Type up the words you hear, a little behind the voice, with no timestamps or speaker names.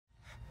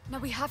Now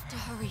we have to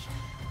hurry.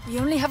 We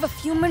only have a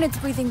few minutes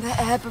breathing the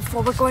air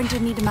before we're going to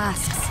need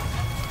masks.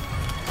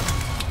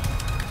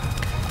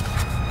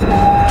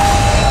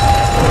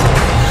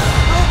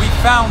 We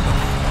found them.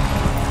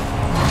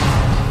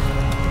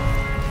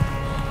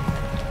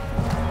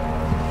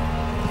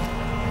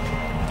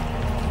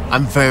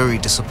 I'm very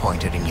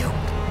disappointed in you.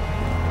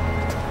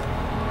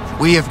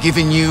 We have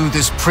given you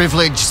this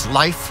privileged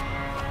life,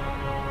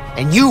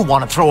 and you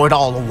want to throw it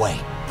all away.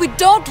 We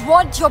don't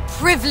want your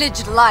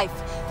privileged life.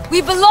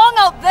 We belong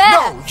out there!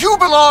 No, you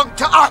belong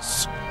to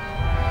us!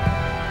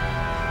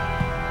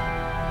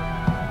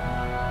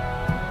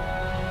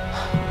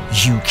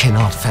 You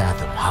cannot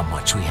fathom how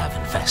much we have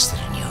invested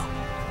in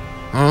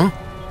you.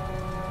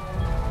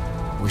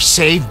 We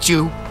saved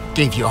you,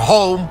 gave you a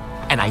home,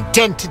 an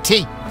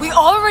identity. We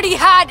already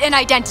had an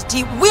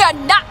identity. We are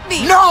not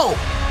me! No!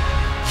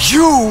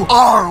 You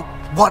are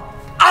what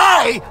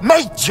I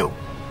made you!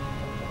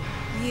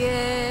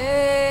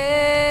 Yeah,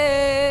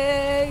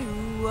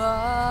 you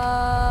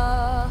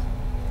are.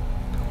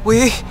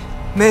 We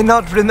may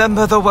not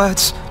remember the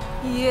words,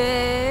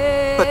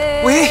 Yeah.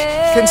 but we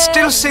can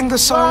still sing the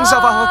songs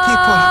of our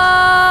people.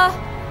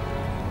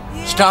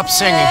 Stop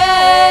singing.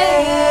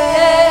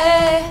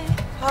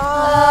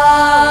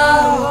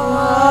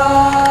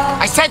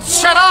 I said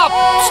shut up!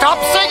 Stop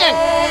singing!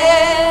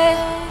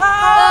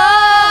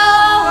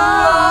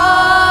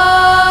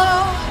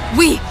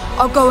 We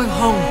are going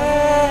home.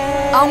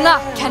 Aunga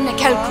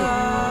Kenekelku.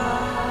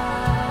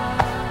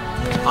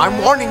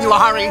 I'm warning you,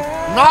 Harry.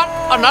 Not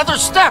another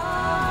step!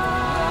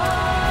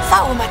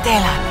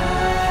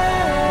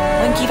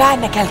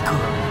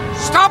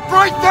 Stop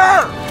right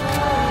there!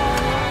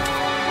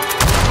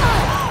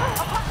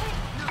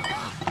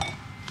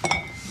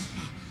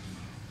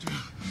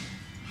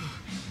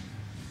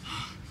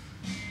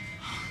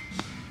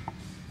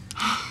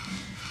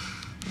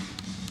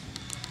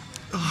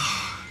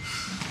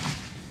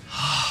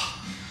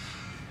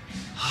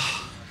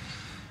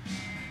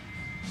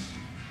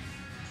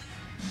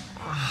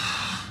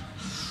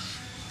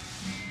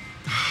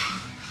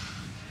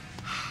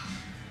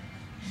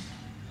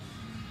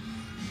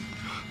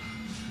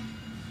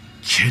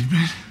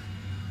 Kidman?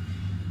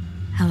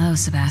 Hello,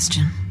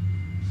 Sebastian.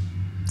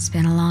 It's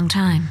been a long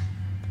time.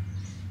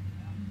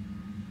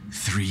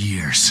 3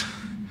 years.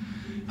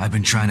 I've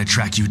been trying to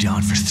track you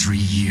down for 3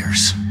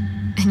 years.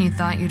 And you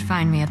thought you'd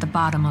find me at the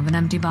bottom of an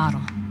empty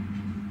bottle.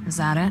 Is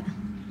that it?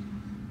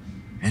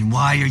 And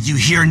why are you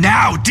here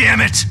now,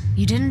 damn it?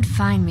 You didn't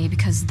find me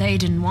because they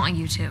didn't want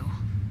you to.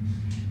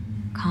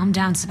 Calm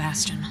down,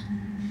 Sebastian.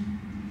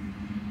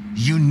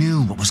 You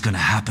knew what was gonna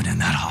happen in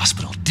that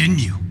hospital, didn't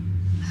you?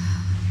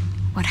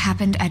 What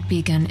happened at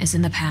Beacon is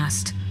in the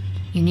past.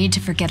 You need to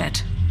forget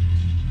it.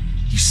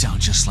 You sound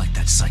just like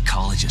that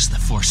psychologist the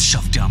Force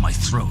shoved down my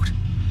throat.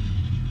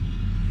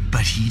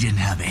 But he didn't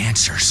have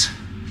answers.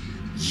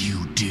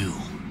 You do.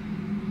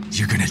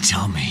 You're gonna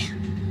tell me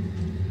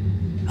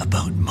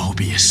about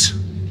Mobius.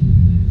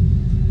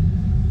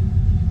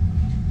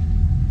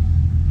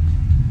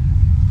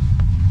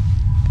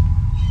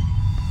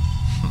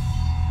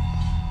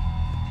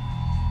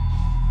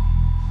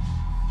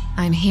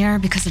 I'm here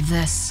because of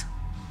this.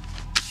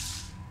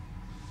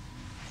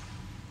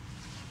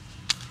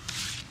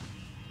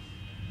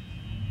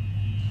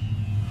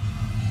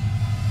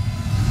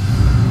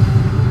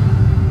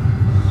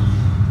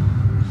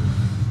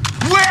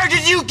 Where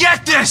did you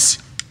get this?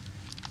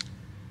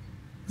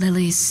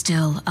 Lily's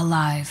still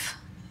alive.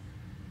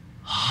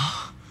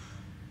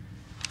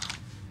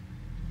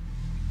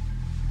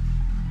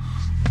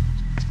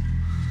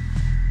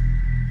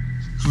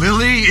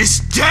 Lily is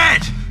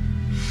dead!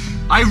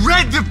 I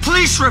read the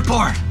police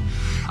report!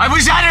 I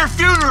was at her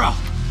funeral!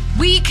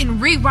 We can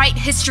rewrite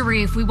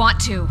history if we want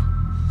to.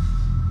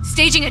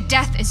 Staging a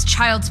death is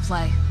child's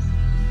play.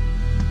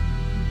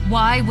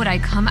 Why would I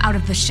come out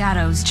of the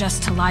shadows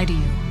just to lie to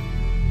you?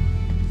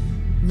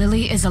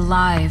 Lily is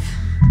alive,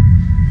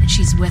 and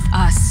she's with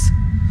us.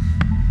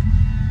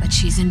 But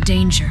she's in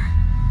danger.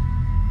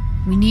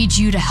 We need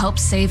you to help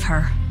save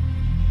her.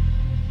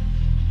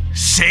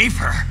 Save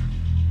her?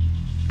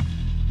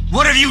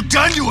 What have you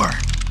done to her?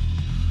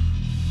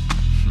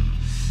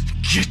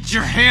 Get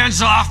your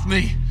hands off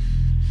me!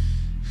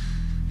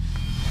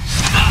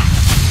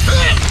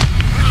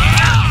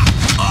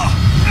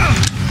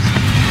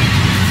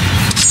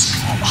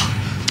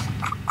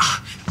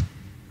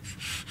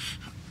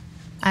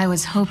 I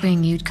was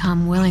hoping you'd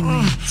come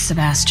willingly,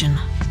 Sebastian.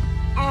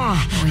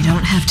 But we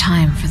don't have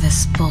time for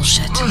this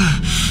bullshit.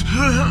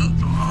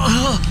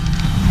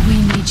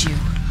 We need you.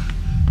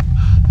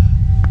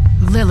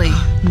 Lily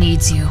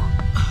needs you.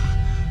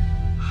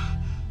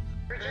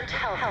 Urgent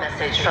health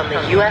message from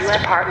the U.S.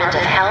 Department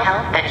of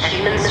Health and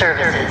Human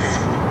Services.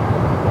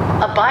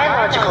 A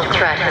biological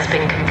threat has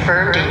been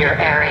confirmed in your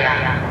area.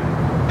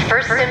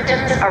 First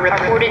symptoms are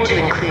reported to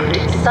include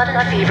sudden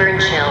fever and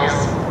chills,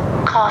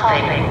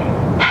 coughing,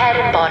 head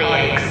and body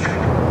aches,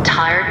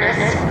 tiredness,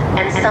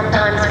 and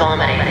sometimes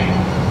vomiting.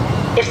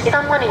 If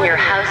someone in your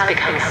house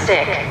becomes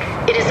sick,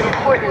 it is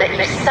important that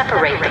you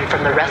separate them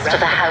from the rest of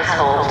the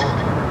household.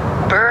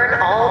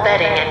 Burn all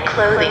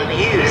clothing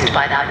used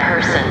by that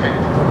person.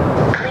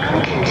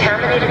 Clean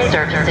contaminated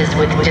surfaces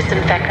with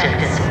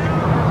disinfectants.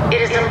 It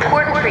is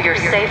important for your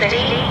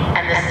safety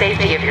and the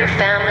safety of your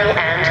family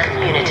and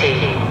community.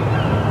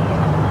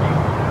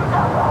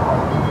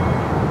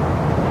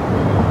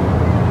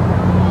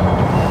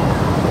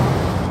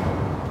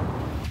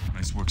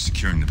 Nice work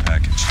securing the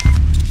package.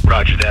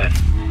 Roger that.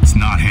 It's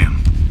not him.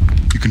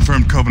 You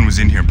confirmed Coben was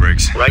in here,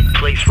 Briggs. Right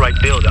place, right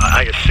build,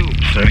 I assume,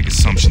 sir. Make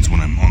assumptions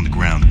when I'm on the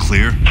ground.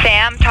 Clear?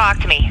 Sam, talk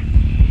to me.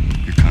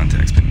 Your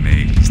contact's been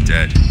made. He's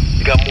dead.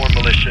 You got more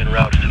militia en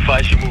route.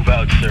 Advise you move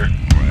out, sir.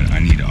 Alright, I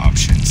need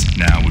options.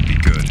 Now would be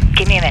good.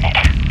 Give me a minute.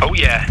 Oh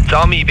yeah, it's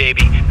all me,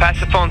 baby. Pass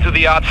the phone through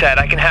the ops hat.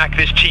 I can hack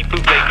this cheap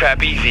bootleg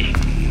crap easy.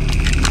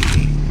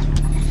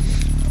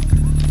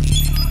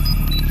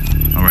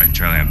 Alright,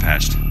 Charlie, I'm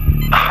patched.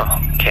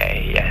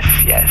 Okay,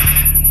 yes.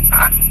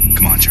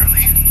 Come on,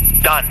 Charlie.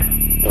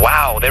 Done.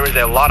 Wow, there is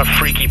a lot of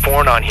freaky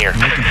porn on here.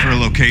 I'm looking for a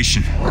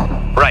location.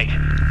 Right.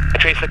 I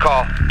traced the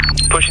call.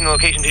 Pushing the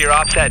location to your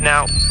ops hat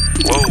now.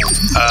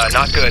 Whoa,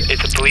 not good.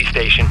 It's a police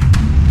station.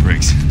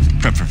 Briggs,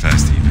 prep for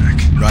fast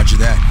evac. Roger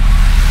that.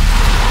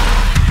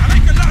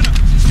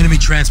 Enemy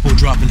transport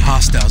dropping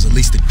hostiles, at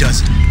least a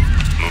dozen.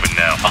 Moving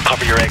now. I'll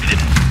cover your exit.